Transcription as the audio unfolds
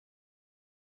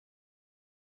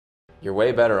you're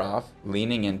way better off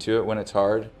leaning into it when it's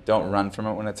hard. Don't run from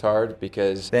it when it's hard,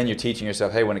 because then you're teaching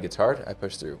yourself, hey, when it gets hard, I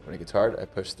push through. When it gets hard, I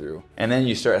push through. And then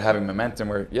you start having momentum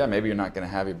where, yeah, maybe you're not going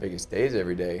to have your biggest days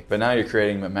every day, but now you're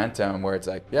creating momentum where it's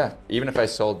like, yeah, even if I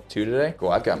sold 2 today, cool,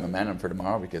 I've got momentum for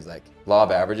tomorrow, because like law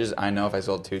of averages, I know if I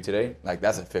sold 2 today, like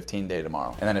that's a 15-day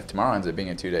tomorrow. And then if tomorrow ends up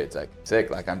being a 2-day, it's like sick,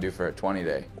 like I'm due for a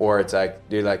 20-day. Or it's like,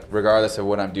 dude, like regardless of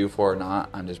what I'm due for or not,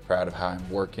 I'm just proud of how I'm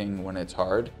working when it's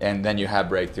hard. And then you have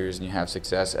breakthroughs and you have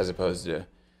success, as opposed to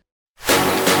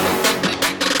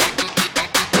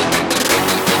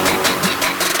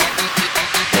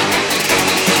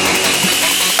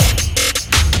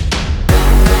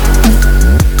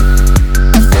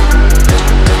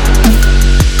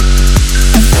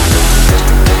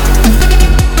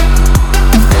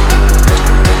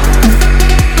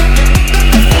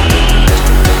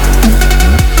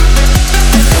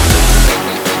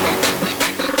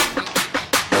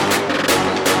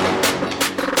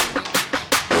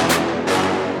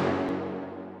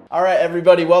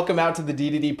everybody, welcome out to the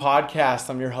D2D podcast.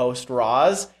 I'm your host,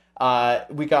 Roz.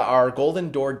 We got our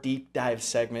Golden Door Deep Dive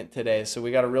segment today, so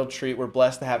we got a real treat. We're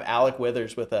blessed to have Alec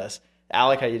Withers with us.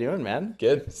 Alec, how you doing, man?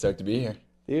 good. Stoked to be here.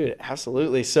 Dude,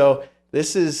 absolutely. So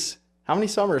this is, how many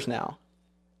summers now?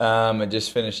 I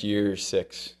just finished year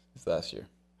 6 this last year.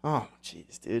 Oh,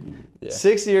 jeez, dude. Yeah.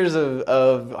 6 years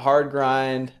of hard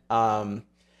grind.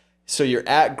 So you're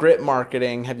at Grit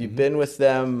Marketing. Have you been with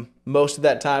them most of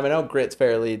that time? I know Grit's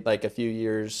fairly like a few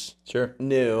years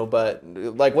new, but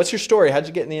like, what's your story? How'd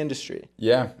you get in the industry?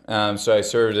 Yeah, so I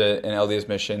served an LDS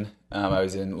mission. I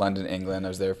was in London, England. I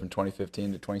was there from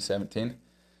 2015 to 2017.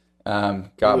 Got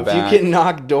if back. You can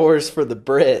knock doors for the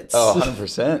Brits. Oh,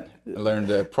 100%. I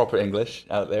learned proper English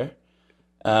out there.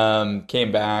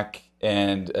 Came back,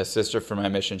 and a sister from my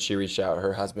mission, she reached out.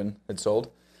 Her husband had sold.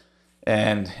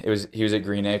 And he was at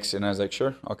Green X, and I was like,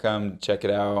 sure, I'll come check it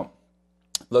out.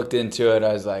 Looked into it.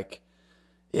 I was like,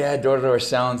 yeah, door-to-door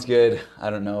sounds good.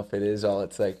 I don't know if it is all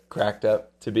it's like cracked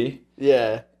up to be.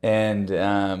 Yeah. And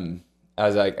I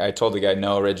was like, I told the guy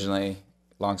no originally.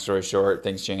 Long story short,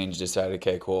 things changed. Decided,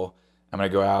 okay, cool. I'm going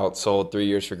to go out. Sold 3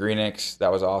 years for Green X.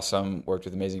 That was awesome. Worked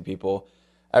with amazing people.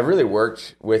 I've really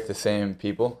worked with the same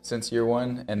people since year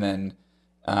 1. And then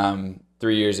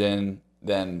 3 years in,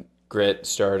 then Grit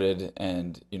started,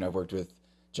 and I've worked with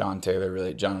John Taylor.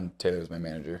 Really, John Taylor was my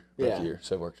manager for a year,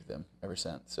 so I've worked with him ever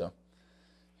since. So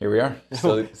here we are,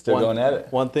 still going at it.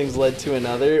 One thing's led to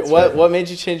another. That's what right. What made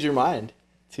you change your mind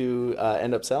to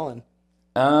end up selling?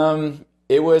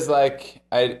 It was like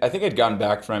I think I'd gotten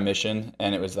back from my mission,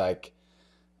 and it was like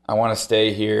I want to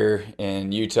stay here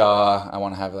in Utah. I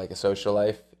want to have like a social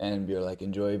life and be like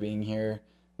enjoy being here.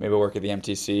 Maybe work at the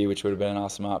MTC, which would have been an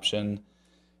awesome option.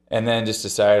 And then just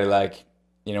decided, like,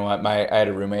 you know what, I had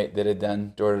a roommate that had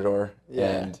done door-to-door,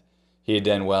 and he had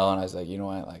done well, and I was like, you know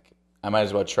what, like, I might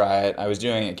as well try it. I was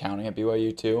doing accounting at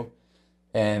BYU, too,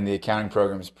 and the accounting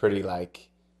program is pretty, like,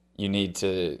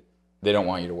 they don't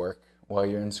want you to work while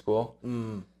you're in school.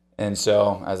 And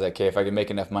so I was like, okay, if I can make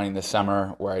enough money in the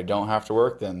summer where I don't have to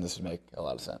work, then this would make a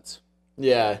lot of sense.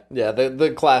 Yeah,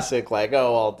 the classic, like,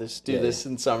 oh, I'll just do this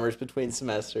in summers between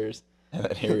semesters. And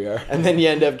then here we are. And then you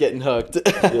end up getting hooked.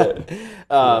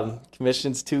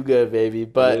 Commission's too good, baby.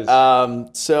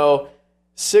 But so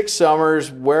 6 summers,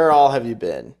 where all have you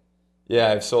been?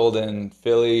 Yeah, I've sold in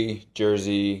Philly,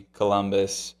 Jersey,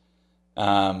 Columbus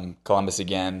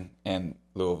again, and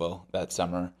Louisville that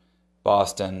summer,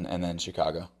 Boston, and then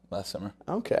Chicago last summer.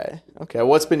 Okay.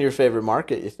 What's been your favorite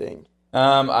market, you think?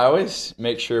 I always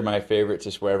make sure my favorite's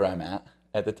just wherever I'm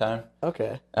at the time.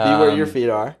 Okay. Be where your feet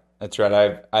are. That's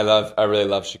right. I really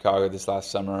love Chicago this last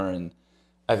summer, and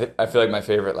I feel like my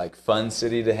favorite like fun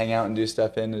city to hang out and do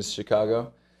stuff in is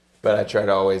Chicago. But I try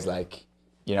to always like,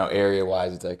 area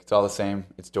wise, it's like it's all the same.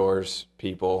 It's doors,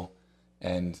 people,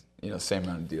 and same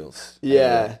amount of deals.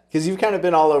 Yeah, because you've kind of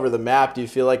been all over the map. Do you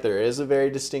feel like there is a very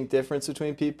distinct difference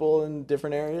between people in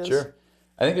different areas? Sure.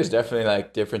 I think there's definitely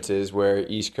like differences where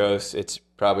East Coast, it's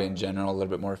probably in general a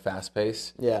little bit more fast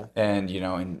paced. Yeah. And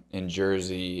in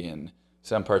Jersey and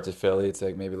some parts of Philly, it's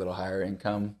like maybe a little higher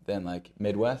income than like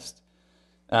Midwest.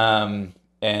 And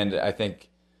I think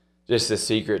just the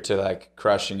secret to like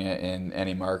crushing it in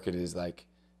any market is like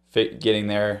getting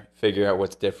there, figure out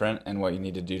what's different and what you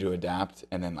need to do to adapt,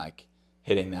 and then like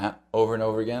hitting that over and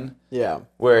over again. Yeah.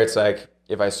 Where it's like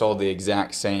if I sold the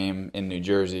exact same in New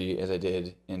Jersey as I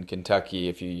did in Kentucky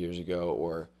a few years ago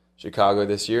or Chicago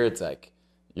this year, it's like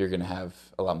you're going to have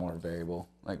a lot more variable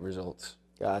like results.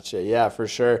 Gotcha. Yeah, for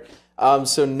sure.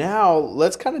 So now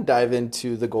let's kind of dive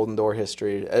into the Golden Door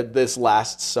history. This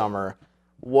last summer,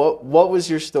 what was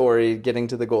your story getting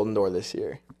to the Golden Door this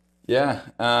year? Yeah.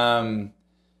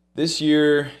 This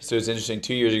year, so it's interesting.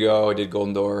 2 years ago, I did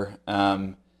Golden Door,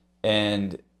 and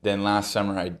then last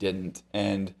summer I didn't.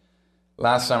 And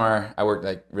last summer I worked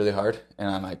like really hard, and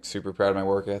I'm like super proud of my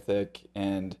work ethic,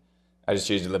 and I just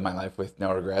choose to live my life with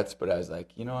no regrets. But I was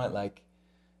like, you know what, like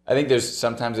I think there's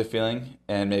sometimes a feeling,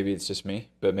 and maybe it's just me,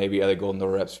 but maybe other Golden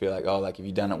Door reps feel like, oh, like if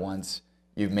you've done it once,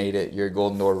 you've made it. You're a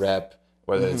Golden Door rep,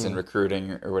 whether it's in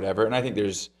recruiting or whatever. And I think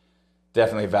there's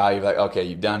definitely value. Like, okay,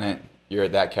 you've done it. You're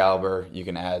at that caliber. You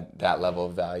can add that level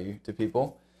of value to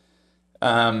people.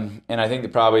 And I think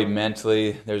that probably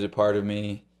mentally, there's a part of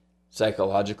me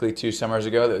psychologically 2 summers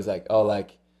ago that was like, oh,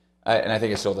 like, and I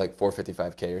think I sold like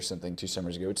 455K or something 2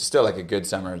 summers ago, which is still like a good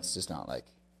summer. It's just not like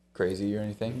crazy or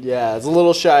anything. Yeah, it's a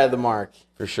little shy of the mark.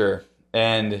 For sure.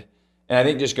 And I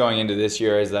think just going into this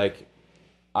year is like,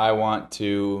 I want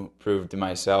to prove to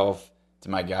myself, to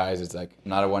my guys, it's like I'm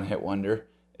not a one-hit wonder.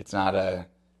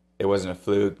 It wasn't a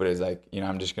fluke, but it's like,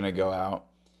 I'm just going to go out.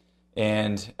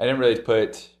 And I didn't really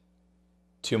put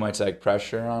too much like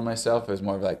pressure on myself. It was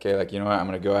more of like, okay, like, you know what, I'm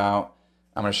going to go out.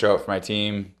 I'm going to show up for my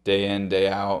team day in, day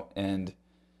out. And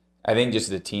I think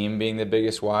just the team being the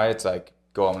biggest why, it's like,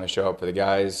 go, I'm going to show up for the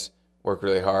guys, work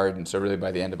really hard. And so really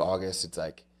by the end of August, it's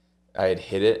like I had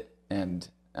hit it. And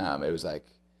it was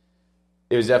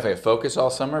definitely a focus all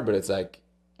summer, but it's like,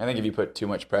 I think if you put too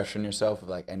much pressure on yourself of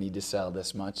like, I need to sell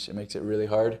this much, it makes it really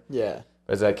hard. Yeah.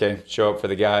 But it's like, okay, show up for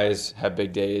the guys, have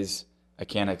big days. I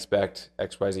can't expect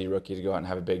XYZ rookie to go out and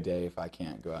have a big day if I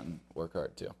can't go out and work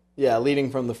hard too. Yeah,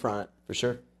 leading from the front. For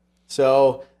sure.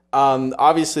 So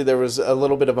obviously there was a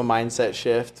little bit of a mindset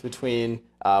shift between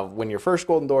when your first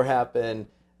Golden Door happened,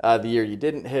 the year you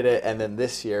didn't hit it, and then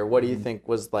this year. What do you think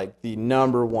was like the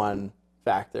number one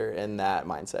factor in that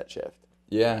mindset shift?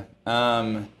 Yeah.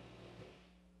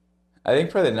 I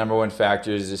think probably the number one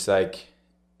factor is just like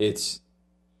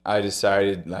I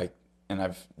decided like,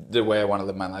 and the way I want to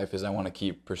live my life is I want to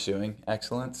keep pursuing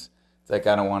excellence. It's like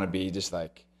I don't want to be just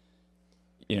like,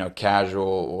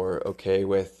 casual or okay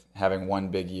with having one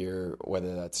big year,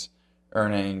 whether that's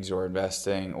earnings or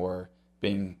investing or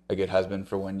being a good husband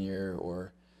for 1 year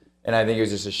and I think it was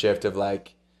just a shift of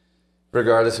like,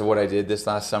 regardless of what I did this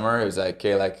last summer, it was like,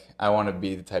 okay, like I want to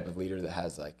be the type of leader that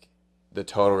has like the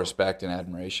total respect and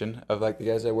admiration of like the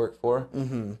guys I work for,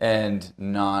 and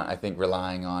not, I think,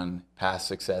 relying on past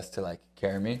success to like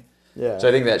carry me. Yeah. So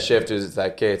I think that shift is, it's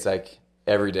like, okay, it's like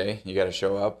every day you got to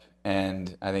show up,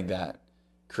 and I think that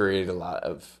created a lot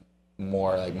of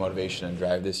more like motivation and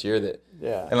drive this year.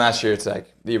 And last year it's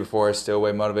like the year before I was still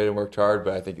way motivated and worked hard,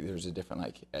 but I think there was a different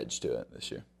like edge to it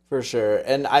this year. For sure.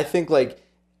 And I think like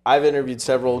I've interviewed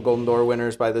several Golden Door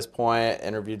winners by this point,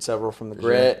 interviewed several from the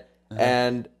Grit,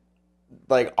 and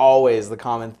like always the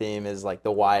common theme is like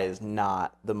the why is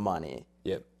not the money.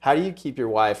 Yep. How do you keep your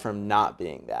why from not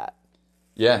being that?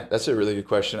 Yeah, that's a really good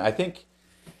question. I think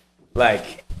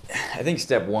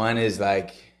step one is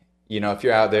like, if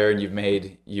you're out there and you've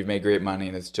made great money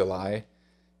and it's July,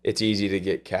 it's easy to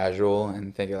get casual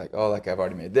and think like, oh, like I've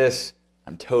already made this,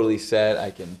 I'm totally set,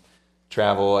 I can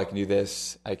travel, I can do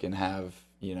this, I can have,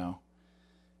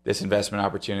 this investment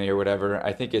opportunity or whatever.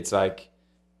 I think it's like,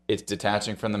 it's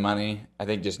detaching from the money. I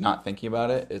think just not thinking about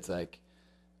it. It's like,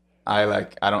 I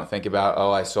don't think about,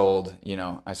 oh, I sold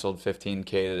 15K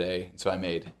today, so I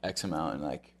made X amount in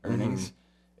like earnings.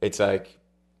 It's like,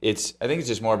 I think it's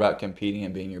just more about competing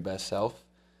and being your best self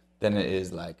than it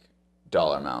is like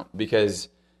dollar amount. Because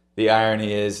the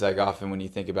irony is like often when you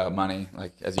think about money,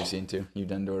 like as you've seen too, you've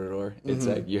done door to door, it's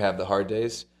like you have the hard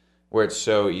days where it's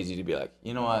so easy to be like,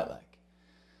 you know what, like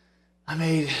I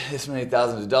made this many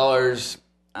thousands of dollars,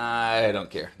 I don't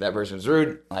care. That person was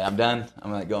rude, like I'm done,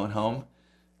 I'm like going home.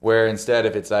 Where instead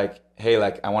if it's like, hey,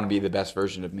 like I want to be the best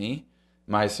version of me,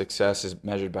 my success is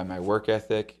measured by my work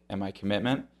ethic and my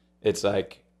commitment. It's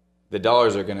like the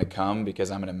dollars are going to come because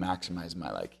I'm going to maximize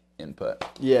my like input.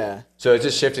 Yeah. So it's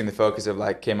just shifting the focus of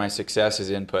like, okay, my success is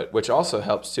input, which also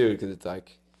helps too, because it's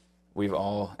like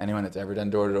anyone that's ever done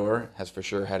door to door has for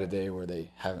sure had a day where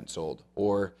they haven't sold.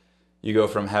 Or you go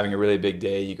from having a really big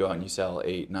day, you go out and you sell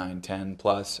 8, 9, 10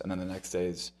 plus, and then the next day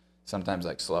is sometimes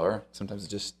like slower. Sometimes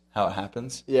it's just how it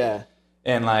happens. Yeah.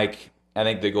 And like, I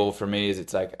think the goal for me is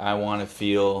it's like, I want to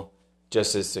feel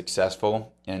just as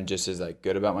successful and just as like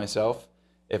good about myself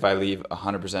if I leave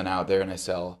 100% out there and I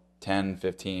sell 10,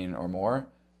 15 or more,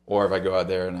 or if I go out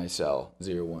there and I sell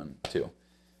 0, 1, 2.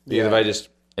 Because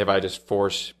if I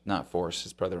just not force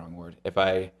is probably the wrong word. If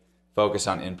I focus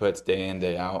on inputs day in,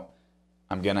 day out,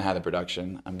 I'm going to have the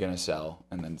production, I'm going to sell,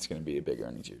 and then it's going to be a big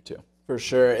earnings year too. For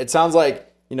sure. It sounds like,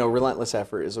 relentless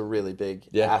effort is a really big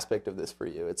aspect of this for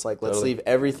you. It's like, let's leave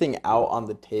everything out on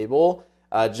the table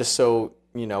just so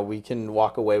we can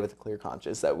walk away with a clear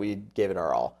conscience that we gave it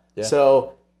our all. Yeah.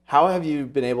 So how have you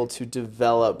been able to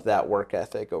develop that work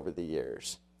ethic over the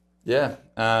years? Yeah.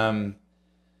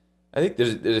 I think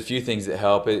there's a few things that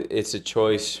help. It's a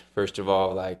choice, first of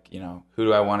all, like, who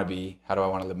do I want to be? How do I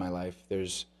want to live my life?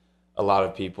 There's a lot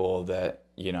of people that,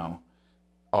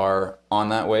 are on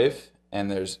that wave, and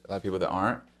there's a lot of people that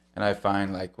aren't. And I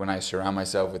find, like, when I surround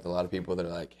myself with a lot of people that are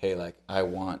like, hey, like, I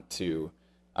want to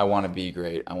be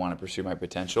great. I want to pursue my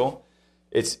potential.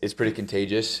 It's pretty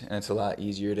contagious, and it's a lot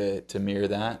easier to mirror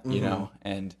that,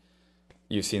 and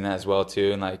you've seen that as well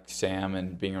too. And like Sam,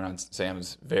 and being around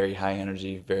Sam's very high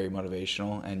energy, very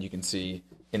motivational, and you can see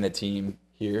in the team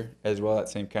here as well that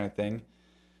same kind of thing.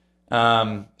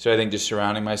 So I think just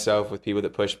surrounding myself with people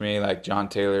that push me, like John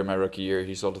Taylor, my rookie year,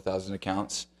 he sold 1,000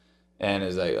 accounts, and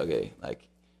is like, okay, like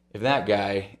if that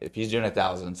guy, if he's doing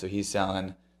 1,000, so he's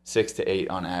selling 6 to 8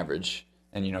 on average,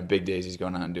 and big days he's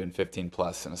going out and doing 15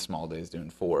 plus, and a small day he's doing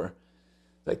 4.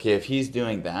 Like, okay, if he's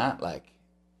doing that, like,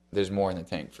 there's more in the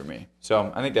tank for me.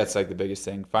 So I think that's like the biggest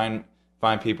thing. Find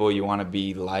people you want to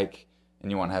be like,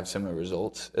 and you want to have similar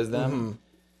results as them,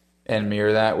 and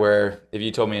mirror that. Where if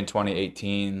you told me in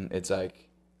 2018, it's like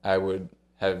I would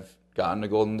have gotten a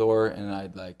Golden Door, and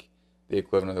I'd like the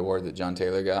equivalent of the award that John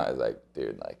Taylor got. I was like,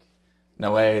 dude, like,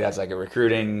 no way. That's like a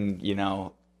recruiting,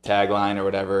 tagline or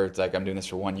whatever. It's like, I'm doing this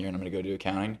for 1 year and I'm going to go do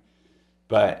accounting.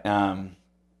 But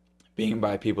being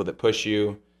by people that push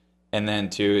you, and then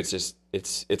too, it's just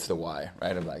it's the why,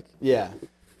 right? Of like,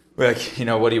 what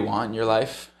do you want in your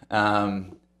life?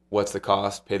 What's the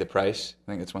cost? Pay the price.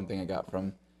 I think that's one thing I got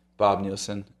from Bob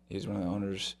Nielsen. He's one of the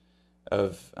owners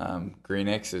of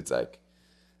Greenix. It's like,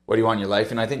 what do you want in your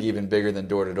life? And I think even bigger than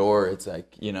door to door, it's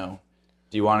like, do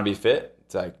you want to be fit?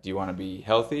 It's like, do you want to be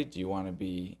healthy? Do you want to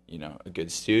be, a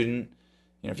good student?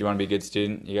 If you want to be a good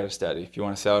student, you got to study. If you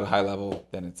want to sell at a high level,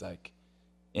 then it's like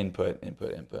input.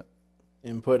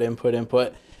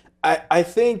 I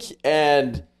think,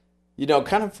 and,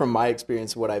 kind of from my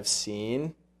experience, what I've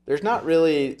seen, there's not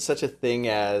really such a thing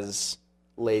as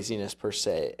laziness per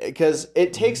se, because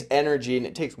it takes energy and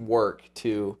it takes work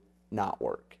to not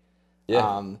work.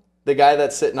 Yeah. The guy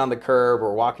that's sitting on the curb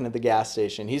or walking to the gas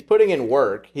station, he's putting in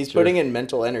work. He's putting in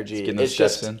mental energy. It's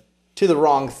just to the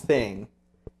wrong thing.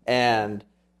 And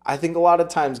I think a lot of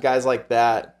times guys like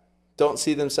that don't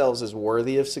see themselves as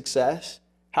worthy of success.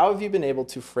 How have you been able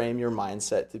to frame your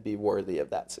mindset to be worthy of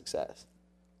that success?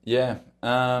 Yeah.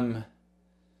 I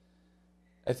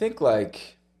think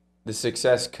like the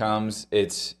success comes,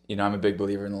 it's, I'm a big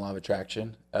believer in the law of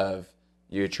attraction, of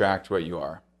you attract what you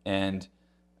are. And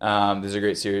there's a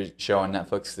great show on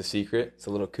Netflix, The Secret. It's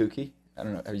a little kooky. I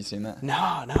don't know. Have you seen that? No.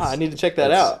 I need to check that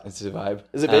out. It's a vibe.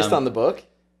 Is it based on the book?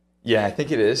 Yeah, I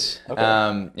think it is. Okay.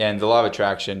 And the law of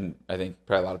attraction, I think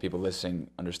probably a lot of people listening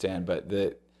understand, but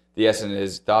the essence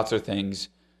is thoughts are things,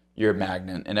 you're a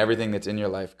magnet, and everything that's in your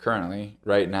life currently,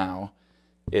 right now,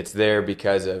 it's there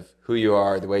because of who you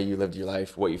are, the way you lived your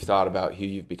life, what you've thought about, who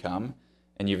you've become,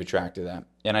 and you've attracted that.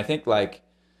 And I think like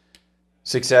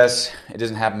success, it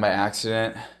doesn't happen by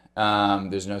accident.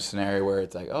 There's no scenario where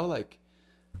it's like, oh, like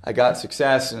I got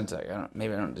success, and it's like,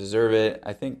 maybe I don't deserve it.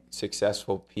 I think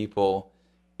successful people,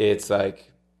 it's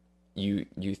like you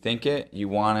think it, you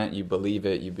want it, you believe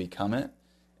it, you become it,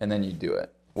 and then you do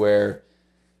it. Where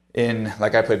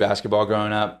I played basketball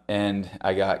growing up, and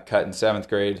I got cut in 7th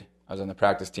grade. I was on the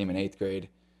practice team in 8th grade.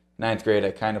 9th grade,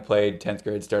 I kind of played. 10th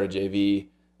grade, started JV.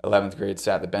 11th grade,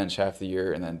 sat the bench half the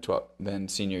year, and then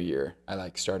senior year,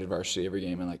 I started varsity every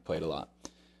game and played a lot.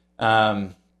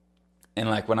 And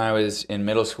when I was in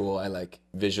middle school, I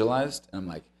visualized, and I'm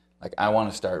like I want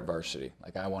to start varsity.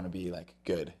 I want to be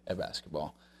good at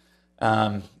basketball.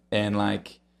 And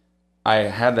I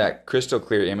had that crystal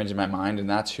clear image in my mind, and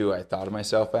that's who I thought of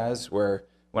myself as. Where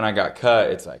when I got cut,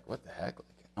 it's like, what the heck?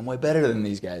 I'm way better than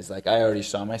these guys. I already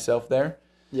saw myself there.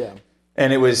 Yeah.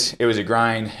 And it was a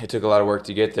grind. It took a lot of work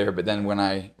to get there. But then when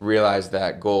I realized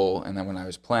that goal, and then when I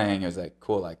was playing, it was like,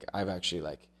 cool. I've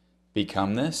actually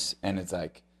become this, and it's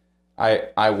like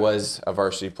I was a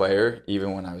varsity player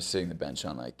even when I was sitting the bench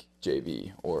on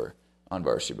JV or on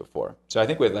varsity before. So I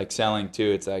think with selling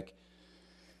too, it's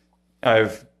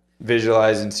I've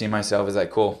visualized and seen myself as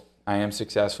cool. I am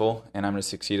successful, and I'm going to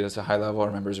succeed at a high level. I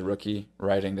remember as a rookie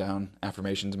writing down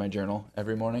affirmations in my journal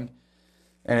every morning,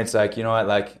 and it's you know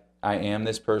what, I am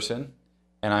this person,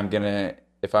 and I'm going to,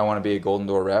 if I want to be a Golden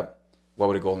Door rep, what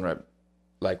would a Golden rep,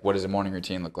 what does a morning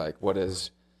routine look like? What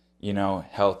does,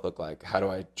 health look like? How do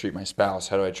I treat my spouse?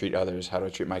 How do I treat others? How do I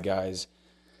treat my guys?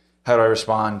 How do I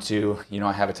respond to,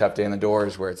 I have a tough day in the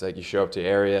doors where it's you show up to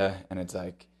area, and it's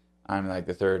I'm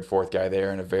the 3rd, 4th guy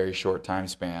there in a very short time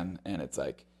span, and it's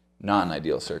not an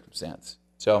ideal circumstance.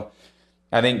 So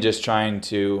I think just trying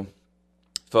to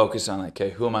focus on like,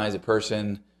 okay, who am I as a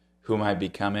person? Who am I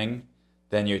becoming?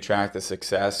 Then you attract the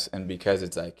success. And because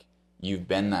it's like you've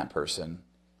been that person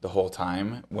the whole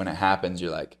time, when it happens,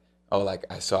 you're like, oh, like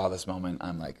I saw this moment.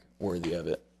 I'm like worthy of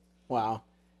it. Wow.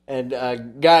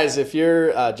 And guys, if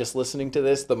you're just listening to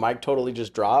this, the mic totally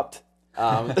just dropped.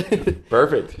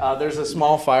 Perfect. There's a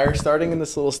small fire starting in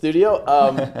this little studio.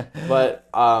 But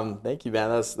thank you, man.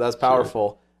 That's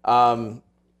powerful. Sure.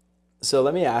 So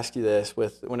let me ask you this: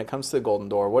 when it comes to the Golden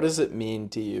Door, what does it mean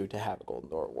to you to have a Golden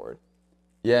Door award?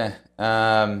 Yeah,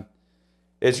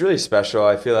 it's really special.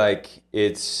 I feel like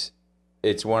it's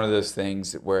one of those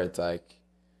things where it's like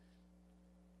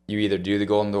you either do the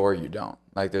Golden Door or you don't.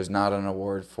 Like there's not an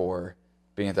award for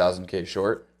being 1,000K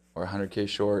short or 100K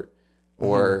short.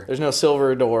 Or there's no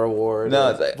Silver Door award. No,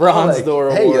 it's like Bronze Door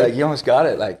award. Hey, like you almost got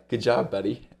it. Like good job,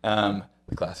 buddy. The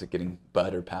classic getting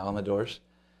bud or pal on the doors.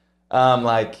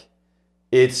 Like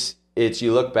it's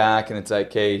you look back and it's like,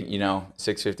 okay, you know,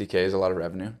 650K is a lot of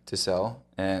revenue to sell,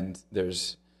 and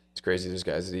it's crazy. There's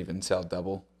guys that even sell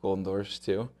double Golden Doors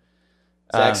too.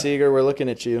 Zach Seeger, we're looking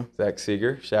at you. Zach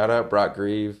Seeger, shout out. Brock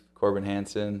Grieve, Corbin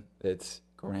Hansen.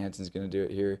 Corbin Hansen's gonna do it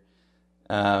here.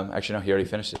 Actually, no, he already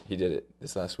finished it. He did it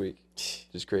this last week.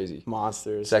 Just crazy.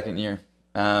 Monsters. Second year.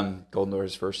 Golden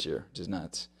Door's first year, which is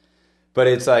nuts. But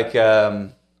it's like,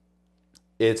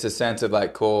 it's a sense of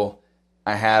like, cool,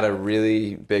 I had a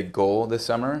really big goal this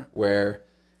summer where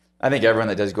I think everyone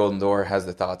that does Golden Door has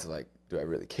the thoughts of like, do I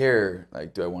really care?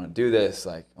 Like, do I want to do this?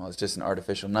 Like, well, it's just an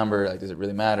artificial number. Like, does it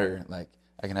really matter? Like,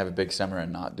 I can have a big summer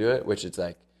and not do it, which it's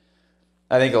like,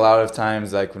 I think a lot of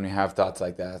times, like when we have thoughts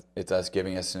like that, it's us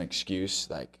giving us an excuse,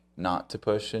 like not to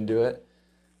push and do it.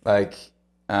 Like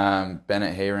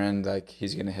Bennett Hayrand, like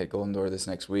he's gonna hit Golden Door this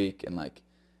next week, and like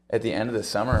at the end of the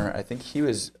summer, I think he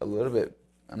was a little bit.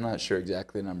 I'm not sure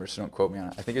exactly the number, so don't quote me on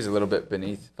it. I think he's a little bit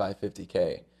beneath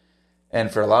 550K.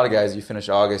 And for a lot of guys, you finish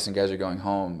August and guys are going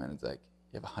home, and it's like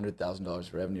you have $100,000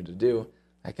 of revenue to do.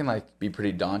 That can like be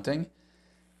pretty daunting,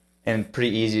 and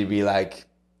pretty easy to be like,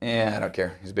 I don't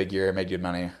care. It's a big year. I made good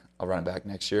money. I'll run it back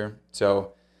next year.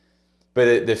 So,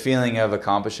 but the feeling of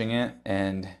accomplishing it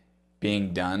and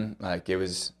being done, like it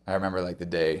was, I remember like the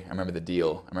day, I remember the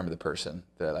deal, I remember the person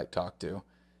that I like talked to.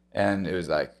 And it was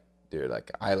like, dude,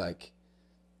 like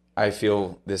I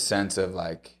feel this sense of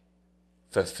like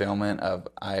fulfillment of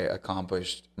I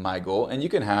accomplished my goal. And you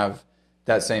can have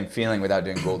that same feeling without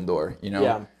doing Golden Door, you know?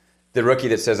 Yeah. The rookie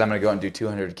that says I'm going to go out and do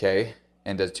 200K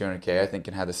and does 200K, I think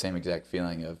can have the same exact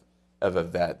feeling of a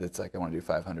vet that's like, I want to do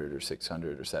 500 or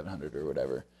 600 or 700 or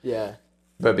whatever. Yeah.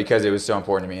 But because it was so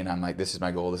important to me and I'm like, this is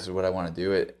my goal, this is what I want to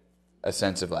do, a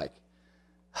sense of like,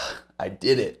 I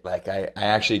did it. Like I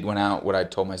actually went out what I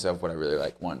told myself what I really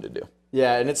like wanted to do.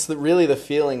 Yeah, and it's really the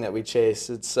feeling that we chase.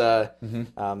 It's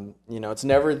it's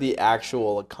never the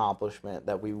actual accomplishment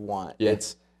that we want. Yeah.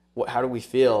 It's how do we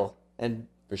feel? And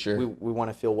for sure, we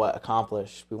want to feel what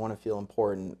accomplished. We want to feel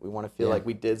important. We want to feel like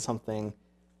we did something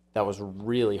that was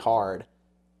really hard.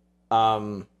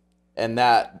 And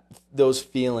that those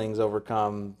feelings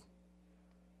overcome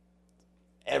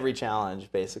every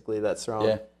challenge basically that's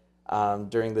thrown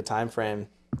during the time frame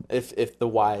if the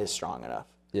why is strong enough.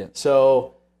 Yeah.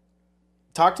 So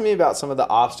talk to me about some of the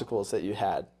obstacles that you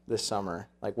had this summer.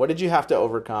 Like what did you have to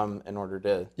overcome in order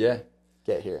to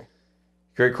get here?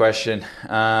 Great question.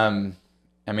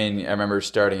 I mean, I remember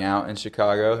starting out in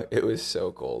Chicago. It was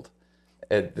so cold.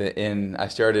 I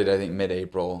started, I think,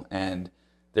 mid-April, and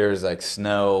there was like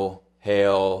snow,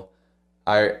 hail.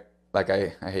 I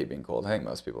hate being cold. I think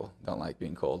most people don't like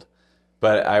being cold.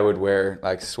 But I would wear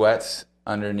like sweats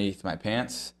underneath my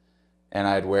pants, and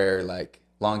I'd wear like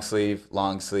long sleeve,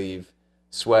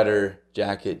 sweater,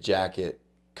 jacket,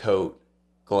 coat,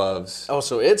 gloves. Oh,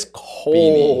 so it's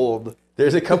cold. Beanie.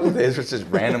 There's a couple of days where it's just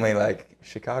randomly like,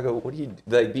 Chicago, what do you,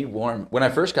 like, be warm. When I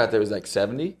first got there, it was like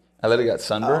 70. I literally got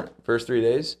sunburnt first 3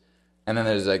 days. And then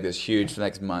there's like this huge,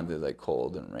 next month, it's like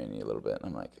cold and rainy a little bit. And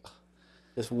I'm like,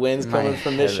 this wind's coming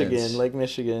from Michigan, Lake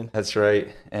Michigan. That's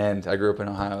right. And I grew up in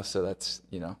Ohio, so that's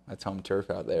home turf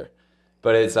out there.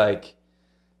 But it's like,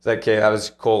 okay, that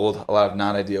was cold, a lot of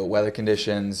not-ideal weather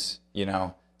conditions,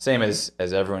 same as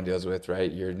everyone deals with,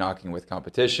 right? You're knocking with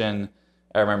competition.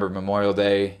 I remember Memorial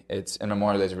Day.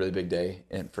 Memorial Day is a really big day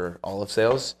for all of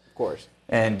sales. Of course.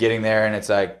 And getting there, and it's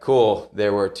like, cool.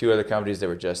 There were 2 other companies that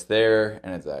were just there,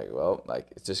 and it's like, well, like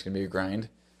it's just gonna be a grind.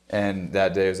 And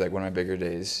that day was like one of my bigger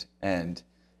days, and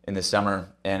in the summer,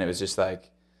 and it was just like,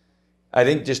 I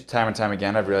think just time and time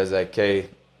again, I've realized like, okay,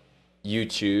 you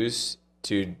choose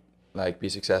to like be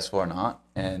successful or not,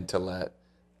 and to let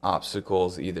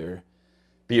obstacles either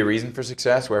be a reason for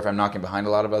success, where if I'm knocking behind a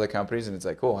lot of other companies and it's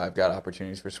like, cool, I've got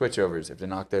opportunities for switchovers. If they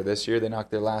knocked there this year, they knocked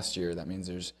there last year. That means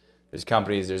there's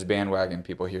companies, there's bandwagon,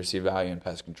 people here see value in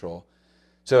pest control.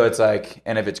 So it's like,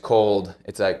 and if it's cold,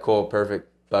 it's like, cool, perfect,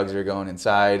 bugs are going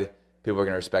inside, people are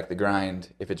going to respect the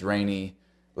grind. If it's rainy,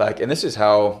 like, and this is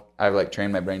how I've like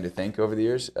trained my brain to think over the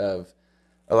years of,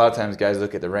 a lot of times guys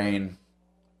look at the rain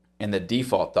and the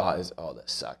default thought is, oh,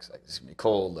 this sucks. Like, it's going to be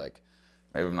cold. Like,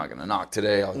 maybe I'm not going to knock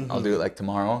today. I'll do it like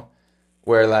tomorrow.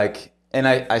 Where like, and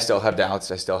I still have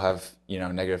doubts. I still have,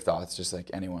 negative thoughts, just like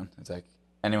anyone. It's like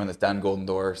anyone that's done Golden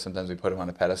Door, sometimes we put them on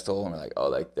a pedestal and we're like, oh,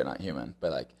 like they're not human.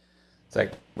 But like, it's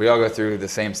like we all go through the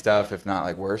same stuff, if not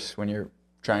like worse, when you're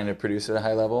trying to produce at a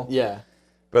high level. Yeah.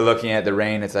 But looking at the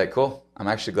rain, it's like, cool, I'm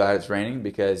actually glad it's raining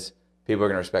because people are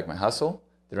going to respect my hustle.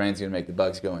 The rain's going to make the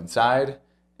bugs go inside.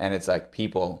 And it's like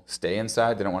people stay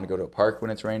inside. They don't want to go to a park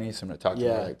when it's rainy. So I'm going to talk to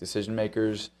my like decision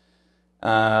makers.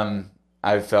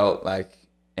 I've felt like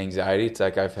anxiety. It's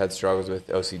like I've had struggles with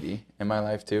OCD in my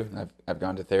life too. I've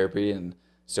gone to therapy and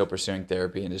still pursuing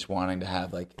therapy and just wanting to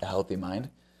have like a healthy mind.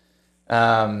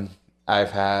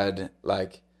 I've had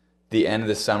like the end of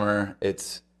the summer.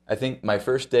 I think my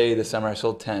first day of the summer, I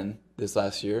sold 10 this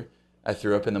last year. I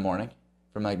threw up in the morning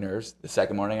from like nerves. The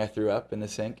second morning I threw up in the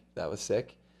sink. That was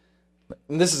sick.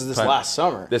 And this is last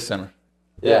summer. This summer.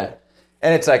 Yeah.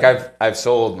 And it's like I've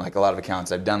sold like a lot of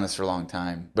accounts. I've done this for a long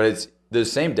time. But it's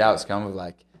those same doubts come of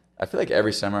like, I feel like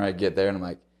every summer I get there and I'm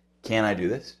like, can I do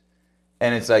this?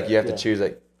 And it's like you have to choose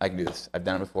like, I can do this. I've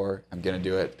done it before. I'm going to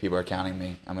do it. People are counting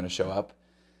me. I'm going to show up.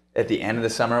 At the end of the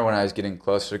summer when I was getting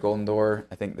closer to Golden Door,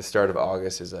 I think the start of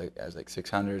August is like, I was like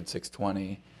 600,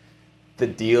 620. The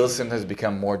deals sometimes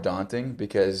become more daunting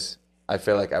because I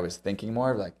feel like I was thinking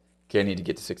more of like, okay, I need to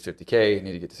get to 650K. I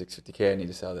need to get to 650K. I need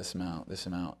to sell this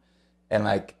amount. And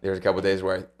like there was a couple of days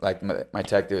where like my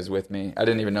tech that was with me, I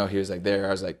didn't even know he was like there.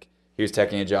 I was like, he was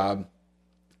teching a job.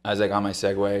 I was like on my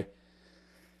Segway.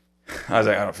 I was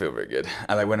like, I don't feel very good.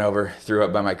 I like went over, threw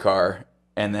up by my car,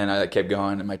 and then I like kept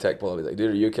going. And my tech pulled up. He's like,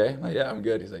 dude, are you okay? I'm like, yeah, I'm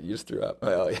good. He's like, you just threw up.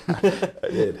 I'm like, oh yeah, I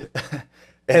did.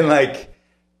 And like,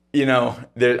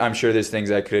 I'm sure there's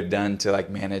things I could have done to like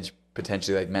manage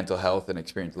potentially like mental health and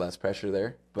experience less pressure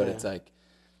there. But it's like,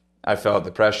 I felt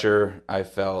the pressure. I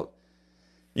felt,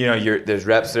 there's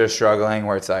reps that are struggling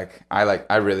where it's like,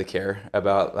 I really care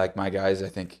about like my guys. I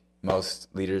think most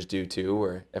leaders do too,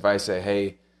 where if I say,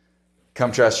 hey,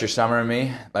 come trust your summer in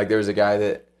me. Like there was a guy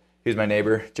he was my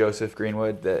neighbor, Joseph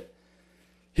Greenwood, that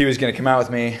he was going to come out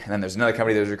with me. And then there's another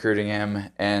company that was recruiting him.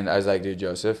 And I was like, dude,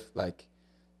 Joseph, like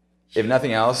if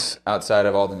nothing else outside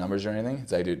of all the numbers or anything,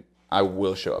 it's like, dude, I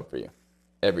will show up for you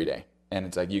every day. And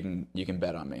it's like, you can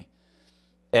bet on me.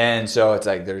 And so it's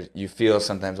like you feel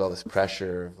sometimes all this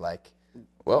pressure of like,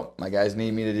 well, my guys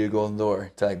need me to do Golden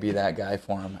Door to like be that guy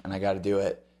for them. And I got to do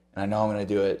it. And I know I'm going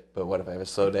to do it. But what if I have a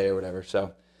slow day or whatever?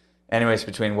 So anyways,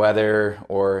 between weather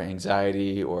or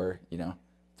anxiety or,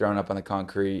 throwing up on the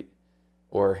concrete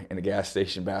or in a gas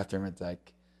station bathroom, it's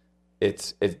like,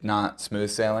 it's not smooth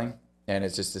sailing. And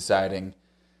it's just deciding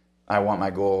I want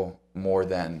my goal more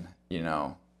than,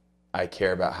 I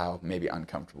care about how maybe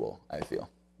uncomfortable I feel.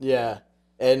 Yeah.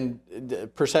 And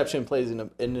perception plays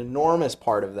an enormous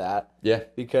part of that. Yeah.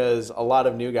 Because a lot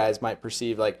of new guys might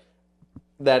perceive like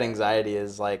that anxiety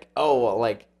is like, oh, well,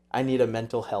 like I need a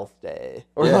mental health day.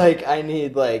 Or like I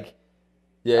need like,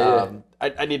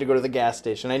 I need to go to the gas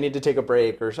station. I need to take a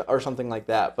break or something like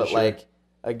that. But like,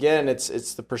 again,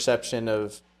 it's the perception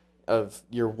of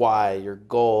your why, your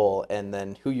goal, and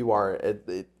then who you are,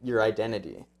 your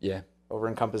identity. Yeah. Over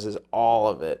encompasses all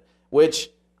of it,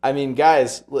 which, I mean,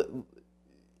 guys,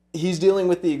 he's dealing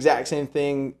with the exact same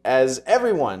thing as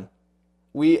everyone.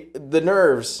 The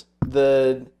nerves,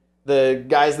 the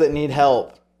guys that need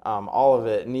help, all of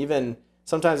it. And even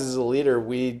sometimes as a leader,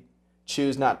 we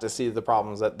choose not to see the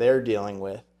problems that they're dealing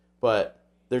with, but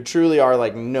there truly are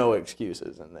like no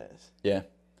excuses in this. Yeah.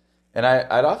 And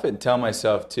I'd often tell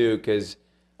myself too, because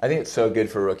I think it's so good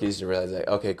for rookies to realize like,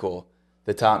 okay, cool.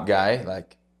 The top guy,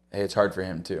 like, hey, it's hard for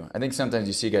him too. I think sometimes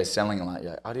you see guys selling a lot.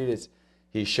 You're like, oh, dude,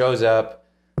 he shows up.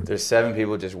 There's 7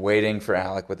 people just waiting for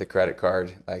Alec with the credit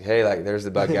card. Like, hey, like, there's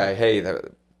the bug guy. Hey,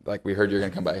 like, we heard you're going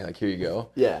to come by. Like, here you go.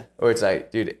 Yeah. Or it's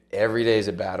like, dude, every day is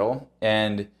a battle.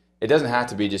 And it doesn't have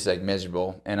to be just, like,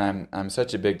 miserable. And I'm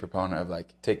such a big proponent of,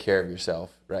 like, take care of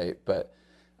yourself, right? But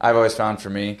I've always found for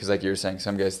me, because like you were saying,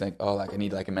 some guys think, oh, like, I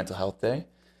need, like, a mental health day.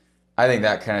 I think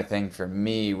that kind of thing for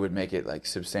me would make it, like,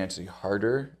 substantially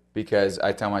harder. Because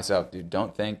I tell myself, dude,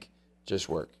 don't think, just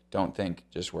work. Don't think,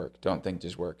 just work. Don't think,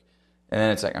 just work. And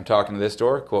then it's like, I'm talking to this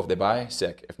door. Cool. If they buy,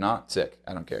 sick. If not, sick.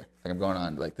 I don't care. Like I'm going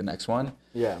on like the next one.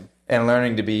 Yeah. And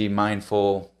learning to be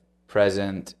mindful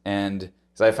present. And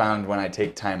because I found when I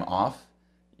take time off,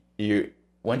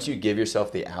 once you give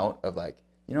yourself the out of like,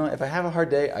 if I have a hard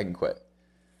day, I can quit.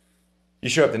 You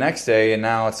show up the next day and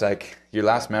now it's like your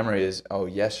last memory is, oh,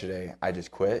 yesterday I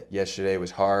just quit. Yesterday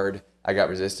was hard. I got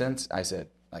resistance. I said,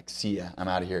 like, see ya. I'm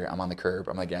out of here. I'm on the curb.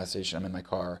 I'm at the gas station. I'm in my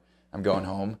car. I'm going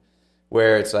home.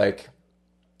 Where it's like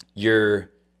your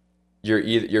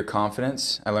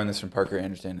confidence. I learned this from Parker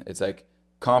Anderson. It's like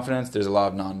confidence. There's a law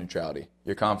of non-neutrality.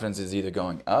 Your confidence is either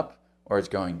going up or it's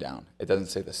going down. It doesn't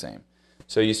stay the same.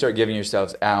 So you start giving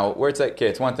yourselves out where it's like, okay,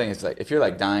 it's one thing. It's like if you're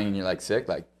like dying and you're like sick,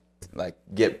 like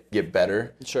get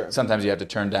better. Sure. Sometimes you have to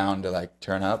turn down to like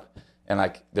turn up. And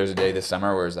like there's a day this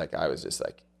summer where it's like I was just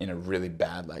like in a really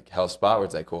bad like health spot where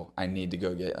it's like, cool, I need to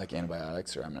go get like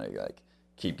antibiotics or I'm gonna like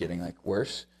keep getting like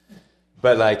worse.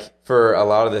 But like for a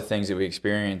lot of the things that we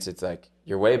experience, it's like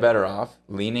you're way better off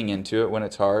leaning into it when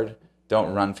it's hard.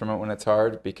 Don't run from it when it's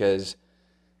hard, because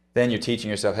then you're teaching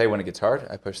yourself, hey, when it gets hard,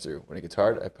 I push through. When it gets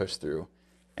hard, I push through.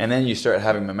 And then you start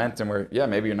having momentum where, yeah,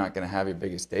 maybe you're not going to have your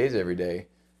biggest days every day,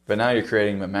 but now you're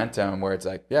creating momentum where it's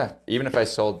like, yeah, even if I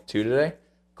sold 2 today,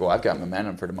 cool, I've got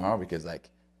momentum for tomorrow, because like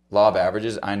law of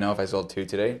averages, I know if I sold 2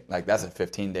 today, like that's a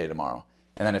 15-day tomorrow.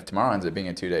 And then if tomorrow ends up being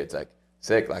a 2-day, it's like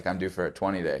sick, like I'm due for a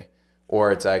 20-day.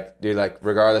 Or it's like, dude, like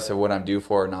regardless of what I'm due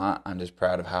for or not, I'm just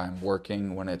proud of how I'm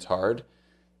working when it's hard.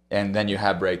 And then you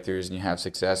have breakthroughs and you have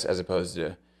success, as opposed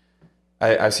to,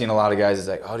 I've seen a lot of guys, it's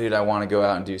like, oh, dude, I want to go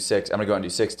out and do 6. I'm going to go out and do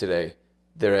 6 today.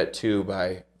 They're at 2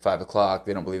 by 5 o'clock.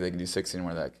 They don't believe they can do 6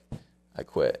 anymore. They're like, I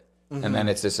quit. Mm-hmm. And then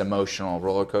it's this emotional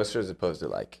roller coaster as opposed to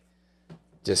like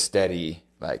just steady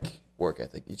like work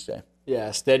ethic each day.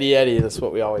 Yeah, steady Eddie. That's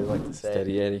what we always like to say.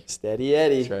 Steady Eddie. Steady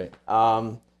Eddie. That's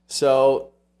right.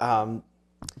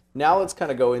 Now let's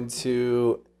kind of go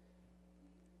into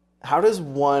how does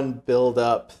one build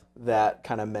up that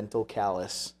kind of mental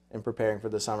callus in preparing for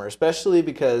the summer, especially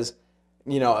because,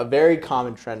 a very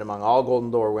common trend among all Golden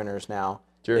Door winners now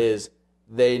is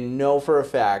they know for a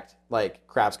fact, like,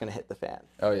 crap's going to hit the fan.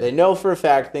 Oh, yeah. They know for a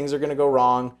fact things are going to go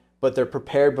wrong, but they're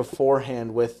prepared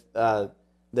beforehand with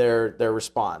their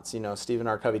response. Stephen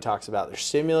R. Covey talks about there's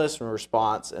stimulus and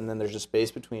response, and then there's a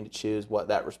space between to choose what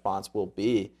that response will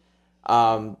be.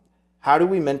 How do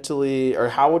we mentally, or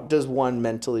how does one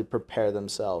mentally prepare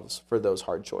themselves for those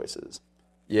hard choices?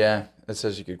 Yeah, that's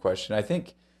such a good question. I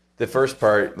think the first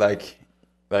part, like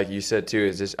you said too,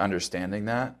 is just understanding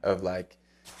that of like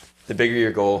the bigger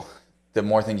your goal, the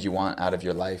more things you want out of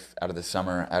your life, out of the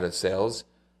summer, out of sales,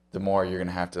 the more you're going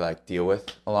to have to like deal with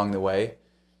along the way.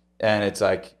 And it's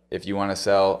like, if you want to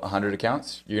sell 100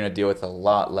 accounts, you're going to deal with a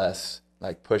lot less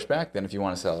like pushback than if you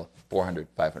want to sell 400,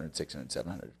 500, 600,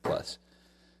 700 plus.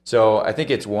 So I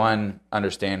think it's one,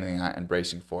 understanding that and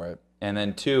bracing for it. And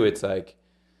then 2, it's like,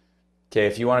 okay,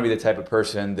 if you want to be the type of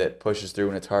person that pushes through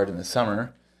when it's hard in the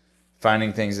summer,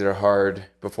 finding things that are hard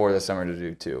before the summer to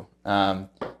do too.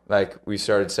 Like we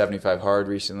started 75 Hard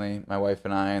recently, my wife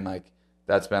and I, and like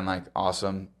that's been like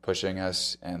awesome, pushing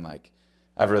us. And like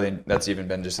that's even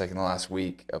been just like in the last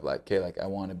week of like, okay, like I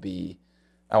want to be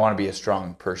a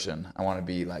strong person. I want to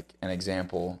be like an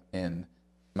example in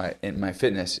my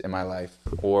fitness in my life.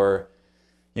 Or,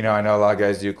 I know a lot of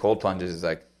guys do cold plunges. It's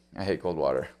like, I hate cold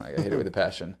water. Like I hate it with a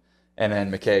passion. And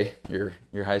then McKay,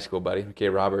 your high school buddy,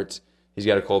 McKay Roberts, he's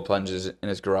got a cold plunges in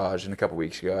his garage. And a couple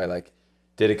weeks ago, I like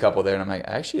did a couple there, and I'm like,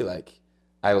 actually, like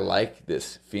I like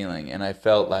this feeling, and I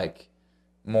felt like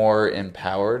more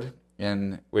empowered.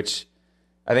 And which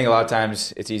I think a lot of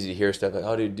times it's easy to hear stuff like,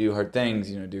 oh, dude, do hard things,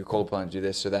 do cold plunge, do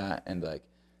this or that, and like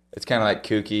it's kind of like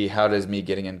kooky. How does me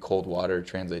getting in cold water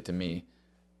translate to me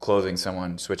clothing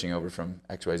someone switching over from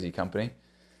XYZ company?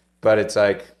 But it's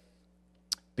like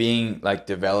being like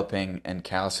developing and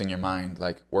callousing your mind,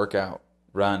 like work out,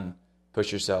 run,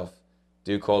 push yourself,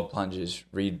 do cold plunges,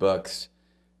 read books,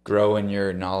 grow in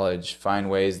your knowledge, find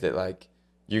ways that like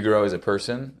you grow as a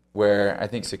person, where I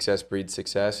think success breeds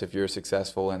success. If you're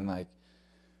successful in like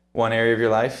one area of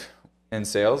your life in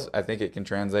sales, I think it can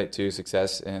translate to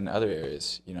success in other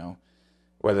areas,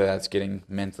 whether that's getting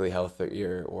mentally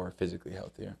healthier or physically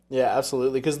healthier. Yeah,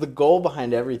 absolutely. Because the goal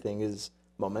behind everything is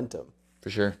momentum. For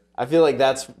sure. I feel like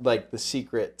that's like the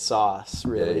secret sauce,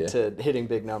 really, to hitting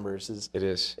big numbers.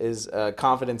 Is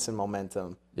confidence and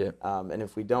momentum. Yeah. And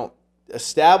if we don't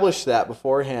establish that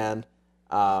beforehand,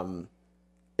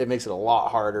 it makes it a lot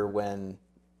harder when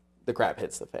the crap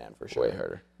hits the fan, for sure. Way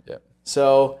harder. Yeah.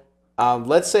 So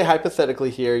let's say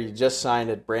hypothetically here, you just signed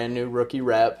a brand new rookie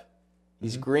rep.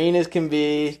 He's green as can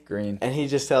be. Green. And he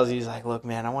just tells you, he's like, look,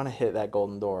 man, I want to hit that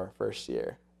golden door first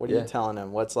year. What are you telling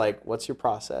him? What's your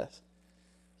process?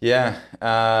 Yeah.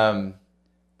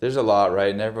 There's a lot,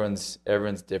 right? And everyone's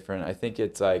different. I think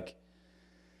it's like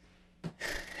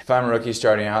if I'm a rookie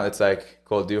starting out, it's like,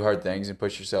 cool, do hard things and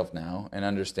push yourself now and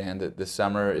understand that the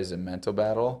summer is a mental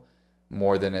battle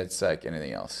more than it's like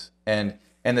anything else. And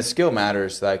the skill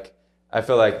matters. Like, I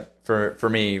feel like for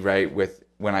me, right, with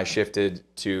when I shifted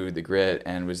to the grit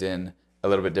and was in a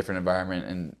little bit different environment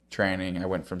and training, I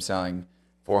went from selling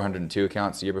 402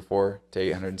 accounts the year before to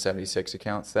 876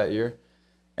 accounts that year.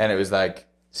 And it was like,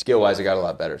 skill wise, I got a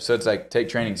lot better. So it's like, take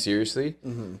training seriously,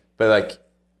 but like,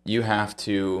 you have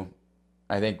to,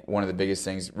 I think one of the biggest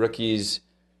things, rookies,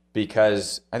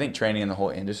 because I think training in the whole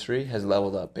industry has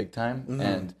leveled up big time,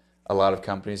 and a lot of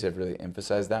companies have really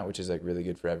emphasized that, which is like really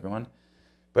good for everyone.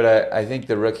 But I think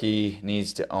the rookie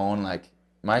needs to own, like,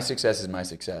 my success is my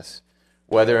success.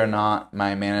 Whether or not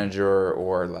my manager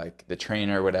or like the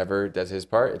trainer or whatever does his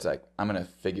part, it's like, I'm going to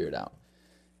figure it out.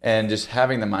 And just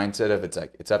having the mindset of, it's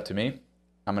like, it's up to me.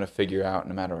 I'm going to figure out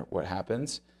no matter what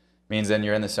happens. Means then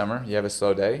you're in the summer, you have a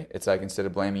slow day. It's like, instead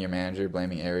of blaming your manager,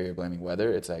 blaming area, blaming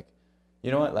weather, it's like,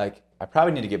 you know what, like, I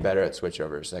probably need to get better at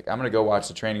switchovers. Like, I'm going to go watch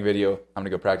the training video. I'm going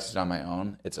to go practice it on my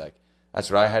own. It's like, that's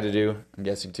what I had to do. I'm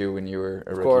guessing too, when you were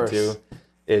a rookie too.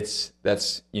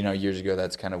 That's, you know, years ago,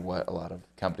 that's kind of what a lot of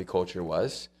company culture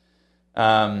was.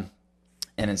 And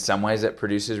in some ways that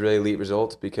produces really elite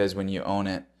results, because when you own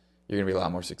it, you're going to be a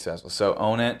lot more successful. So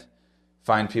own it,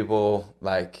 find people,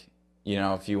 like, you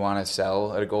know, if you want to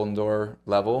sell at a Golden Door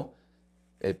level,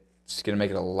 it's going to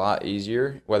make it a lot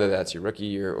easier, whether that's your rookie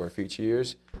year or future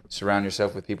years. Surround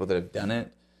yourself with people that have done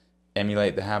it,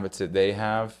 emulate the habits that they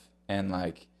have, and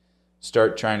like,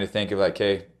 start trying to think of like,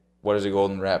 hey, what does a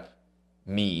golden rep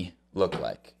me look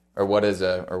like? Or what is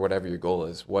or whatever your goal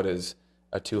is, what does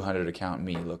a 200 account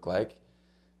me look like?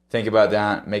 Think about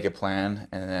that, make a plan,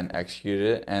 and then execute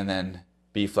it, and then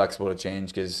be flexible to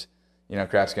change, because, you know,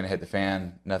 crap's going to hit the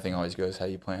fan. Nothing always goes how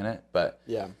you plan it. But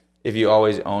yeah, if you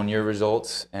always own your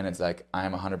results, and it's like,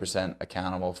 I'm 100%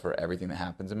 accountable for everything that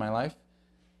happens in my life,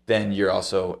 then you're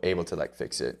also able to like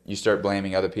fix it. You start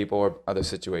blaming other people or other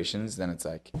situations, then it's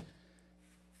like,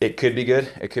 it could be good,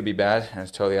 it could be bad, and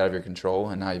it's totally out of your control,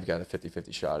 and now you've got a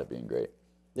 50-50 shot at being great.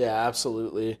 Yeah,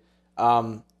 absolutely.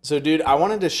 So, dude, I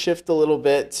wanted to shift a little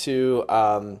bit to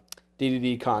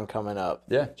DDD Con coming up.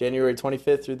 Yeah. January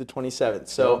 25th through the 27th.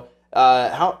 So,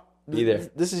 be there.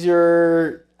 This is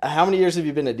how many years have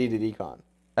you been at DDD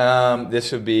Con?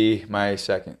 This would be my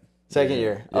second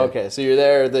year. Yeah. Okay, so you're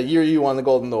there the year you won the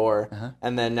Golden Door,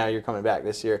 and then now you're coming back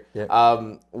this year. Yep.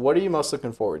 What are you most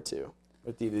looking forward to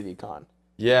with DDD Con?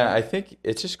 Yeah, I think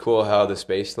it's just cool how the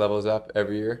space levels up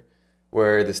every year,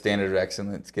 where the standard of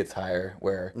excellence gets higher,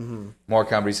 where more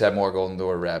companies have more Golden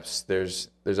Door reps. There's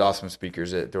awesome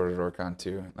speakers at Door to Door Con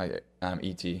too. Like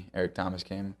E.T. Eric Thomas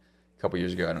came a couple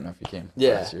years ago. I don't know if he came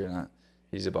last year or not.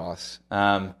 He's a boss.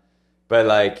 But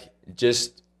like,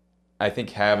 just, I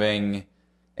think having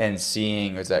and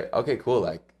seeing, it's like, okay, cool.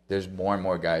 Like, there's more and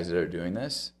more guys that are doing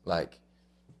this. Like,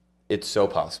 it's so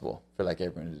possible for like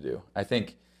everyone to do. I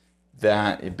think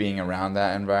that being around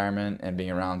that environment and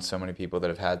being around so many people that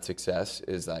have had success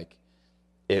is like,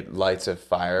 it lights a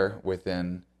fire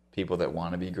within people that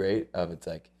want to be great. Of, it's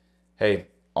like, hey,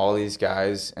 all these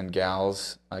guys and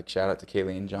gals, like, shout out to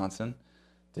Kayleen Johnson,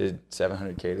 did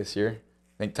 700K this year.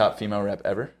 I think top female rep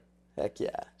ever. Heck yeah.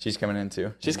 She's coming in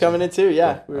too. She's coming in too,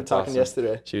 yeah. We were talking awesome.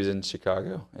 yesterday. She was in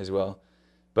Chicago as well.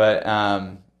 But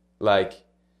like,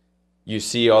 you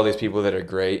see all these people that are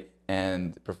great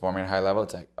and performing at a high level,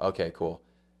 it's like, okay, cool.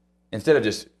 Instead of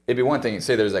just, it'd be one thing,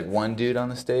 say there's like one dude on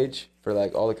the stage for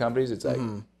like all the companies, it's like,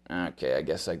 okay, I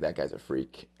guess like that guy's a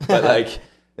freak. But like,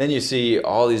 then you see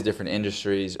all these different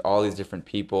industries, all these different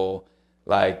people,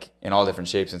 like in all different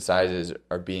shapes and sizes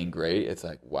are being great. It's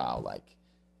like, wow, like,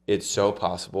 it's so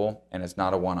possible, and it's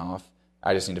not a one-off.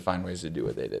 I just need to find ways to do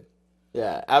what they did.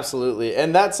 Yeah, absolutely.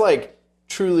 And that's like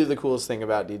truly the coolest thing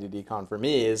about DDD Con for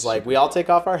me is like, we all take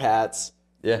off our hats.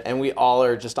 Yeah. And we all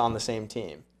are just on the same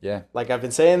team. Yeah. Like, I've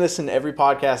been saying this in every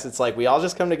podcast. It's like, we all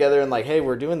just come together and like, hey,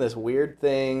 we're doing this weird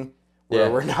thing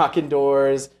where we're knocking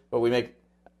doors, but we make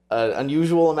an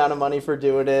unusual amount of money for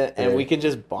doing it, and we can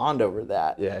just bond over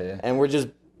that. Yeah, yeah. And we're just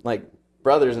like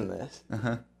brothers in this,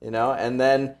 you know? And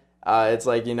then it's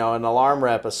like, you know, an alarm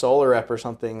rep, a solar rep or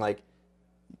something, like,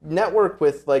 network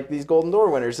with like these Golden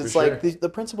Door winners. It's like the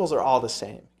principles are all the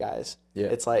same, guys. Yeah.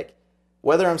 It's like,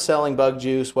 whether I'm selling bug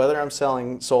juice, whether I'm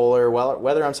selling solar,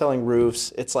 whether I'm selling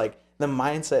roofs, it's like the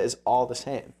mindset is all the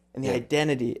same. And the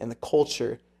identity and the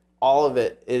culture, all of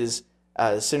it is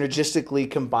synergistically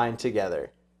combined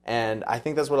together. And I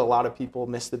think that's what a lot of people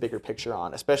miss the bigger picture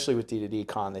on, especially with DDD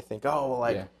Con. They think, oh, well,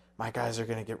 like, my guys are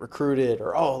going to get recruited,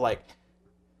 or, oh, like,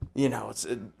 you know, it's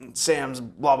Sam's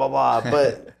blah, blah, blah.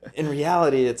 But in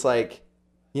reality, it's like,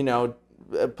 you know,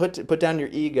 put down your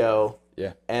ego.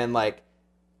 Yeah. And like,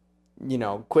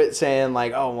 quit saying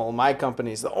like, oh, well, my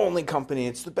company's the only company.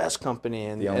 It's the best company.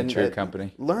 And the only true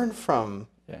company. Learn from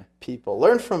people.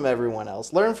 Learn from everyone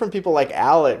else. Learn from people like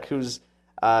Alec, who's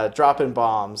dropping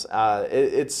bombs.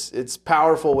 It's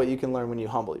powerful what you can learn when you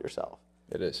humble yourself.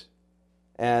 It is.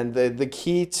 And the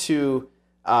key to,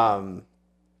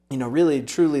 really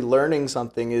truly learning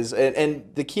something is, and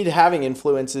the key to having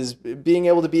influence is being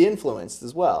able to be influenced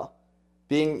as well.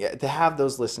 To have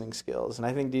those listening skills. And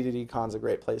I think DDDCon's a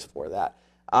great place for that.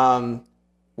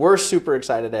 We're super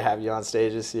excited to have you on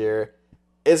stage this year.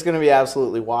 It's going to be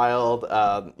absolutely wild.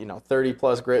 30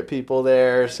 plus grit people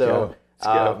there. So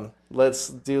let's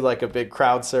do like a big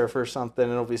crowd surf or something.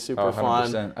 It'll be super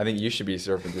fun. I think you should be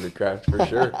surfing through the crowd for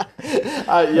sure.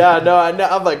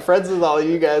 I'm like friends with all of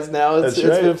you guys now. It's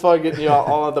been fun getting you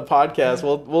all on the podcast.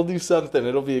 We'll do something.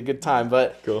 It'll be a good time.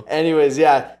 But cool. Anyways,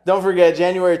 don't forget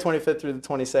January 25th through the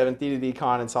 27th,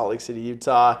 DDDCon in Salt Lake City,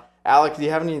 Utah. Alec, do you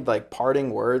have any like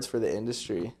parting words for the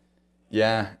industry?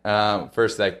 Yeah.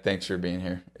 First, thanks for being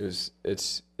here. It's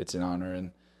an honor,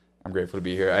 and I'm grateful to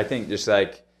be here. I think just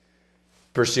like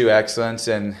pursue excellence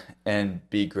and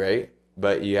be great,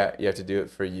 but you have to do it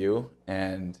for you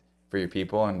and for your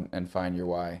people and find your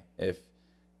why.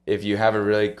 If you have a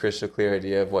really crystal clear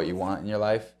idea of what you want in your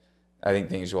life, I think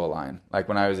things will align. Like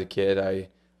when I was a kid,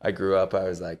 I grew up, I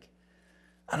was like,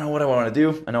 I don't know what I want to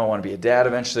do. I know I want to be a dad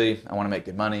eventually. I want to make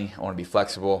good money. I want to be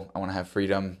flexible. I want to have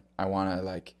freedom. I want to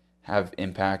like have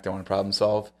impact. I want to problem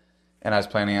solve. And I was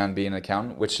planning on being an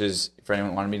accountant, which is, for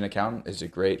anyone who wants to be an accountant, is a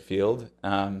great field.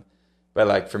 But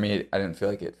like for me, I didn't feel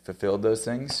like it fulfilled those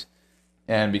things.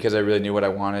 And because I really knew what I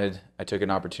wanted, I took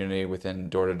an opportunity within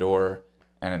door to door.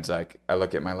 And it's like, I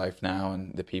look at my life now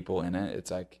and the people in it,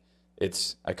 it's like,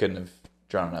 I couldn't have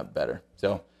drawn it up better.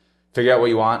 So figure out what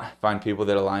you want, find people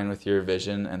that align with your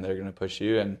vision, and they're going to push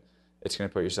you, and it's going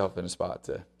to put yourself in a spot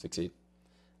to succeed.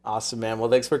 Awesome, man. Well,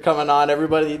 thanks for coming on,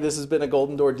 everybody. This has been a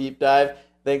Golden Door Deep Dive.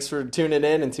 Thanks for tuning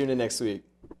in, and tune in next week.